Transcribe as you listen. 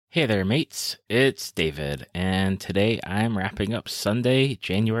Hey there, mates. It's David, and today I'm wrapping up Sunday,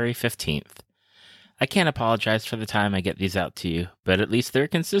 January 15th. I can't apologize for the time I get these out to you, but at least they're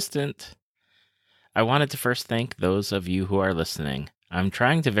consistent. I wanted to first thank those of you who are listening. I'm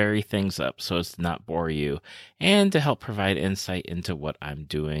trying to vary things up so as to not bore you and to help provide insight into what I'm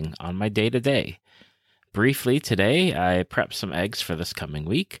doing on my day to day. Briefly, today I prepped some eggs for this coming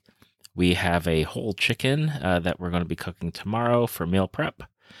week. We have a whole chicken that we're going to be cooking tomorrow for meal prep.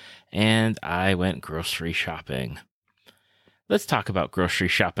 And I went grocery shopping. Let's talk about grocery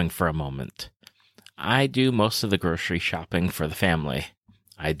shopping for a moment. I do most of the grocery shopping for the family.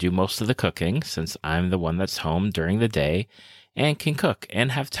 I do most of the cooking since I'm the one that's home during the day and can cook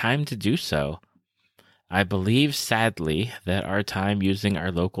and have time to do so. I believe, sadly, that our time using our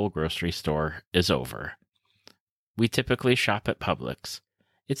local grocery store is over. We typically shop at Publix.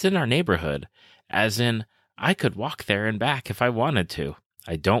 It's in our neighborhood, as in, I could walk there and back if I wanted to.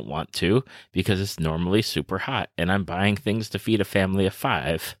 I don't want to because it's normally super hot and I'm buying things to feed a family of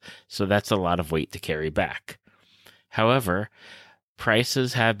 5, so that's a lot of weight to carry back. However,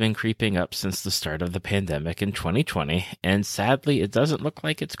 prices have been creeping up since the start of the pandemic in 2020, and sadly, it doesn't look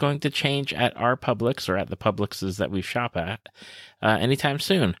like it's going to change at our Publix or at the Publixes that we shop at anytime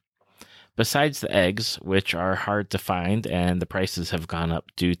soon. Besides the eggs, which are hard to find and the prices have gone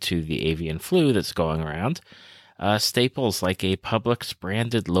up due to the avian flu that's going around, staples like a Publix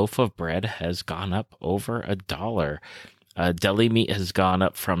branded loaf of bread has gone up over $1. Deli meat has gone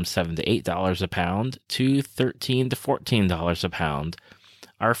up from $7 to $8 a pound to $13 to $14 a pound.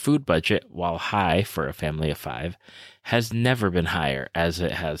 Our food budget, while high for a family of 5, has never been higher as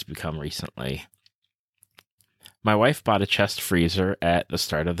it has become recently. My wife bought a chest freezer at the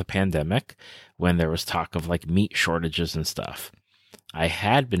start of the pandemic when there was talk of meat shortages and stuff. I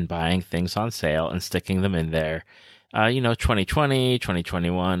had been buying things on sale and sticking them in there, 2020,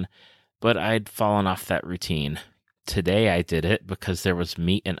 2021, but I'd fallen off that routine. Today I did it because there was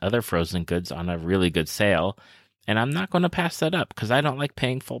meat and other frozen goods on a really good sale, and I'm not going to pass that up because I don't like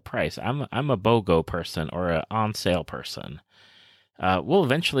paying full price. I'm a BOGO person or an on sale person. We'll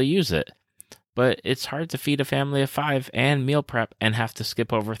eventually use it, but it's hard to feed a family of 5 and meal prep and have to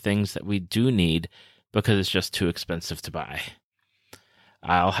skip over things that we do need because it's just too expensive to buy.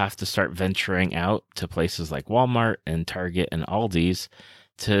 I'll have to start venturing out to places like Walmart and Target and Aldi's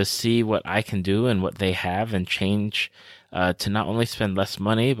to see what I can do and what they have and change to not only spend less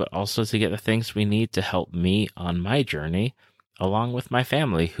money, but also to get the things we need to help me on my journey, along with my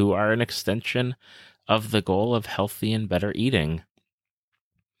family, who are an extension of the goal of healthy and better eating.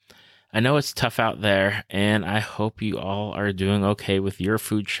 I know it's tough out there, and I hope you all are doing okay with your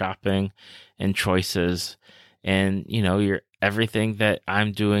food shopping and choices. And, your everything that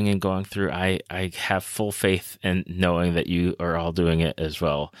I'm doing and going through, I have full faith in knowing that you are all doing it as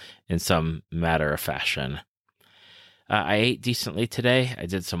well in some matter of fashion. I ate decently today. I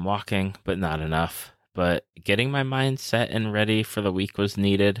did some walking, but not enough. But getting my mind set and ready for the week was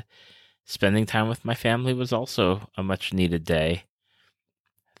needed. Spending time with my family was also a much needed day.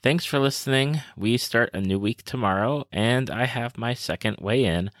 Thanks for listening. We start a new week tomorrow, and I have my second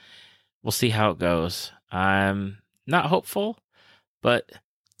weigh-in. We'll see how it goes. I'm not hopeful, but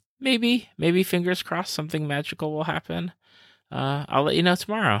maybe fingers crossed something magical will happen. I'll let you know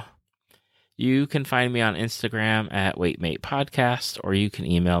tomorrow. You can find me on Instagram at WeightMatePodcast, or you can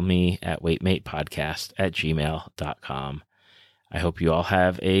email me at weightmatepodcast@gmail.com. I hope you all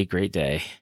have a great day.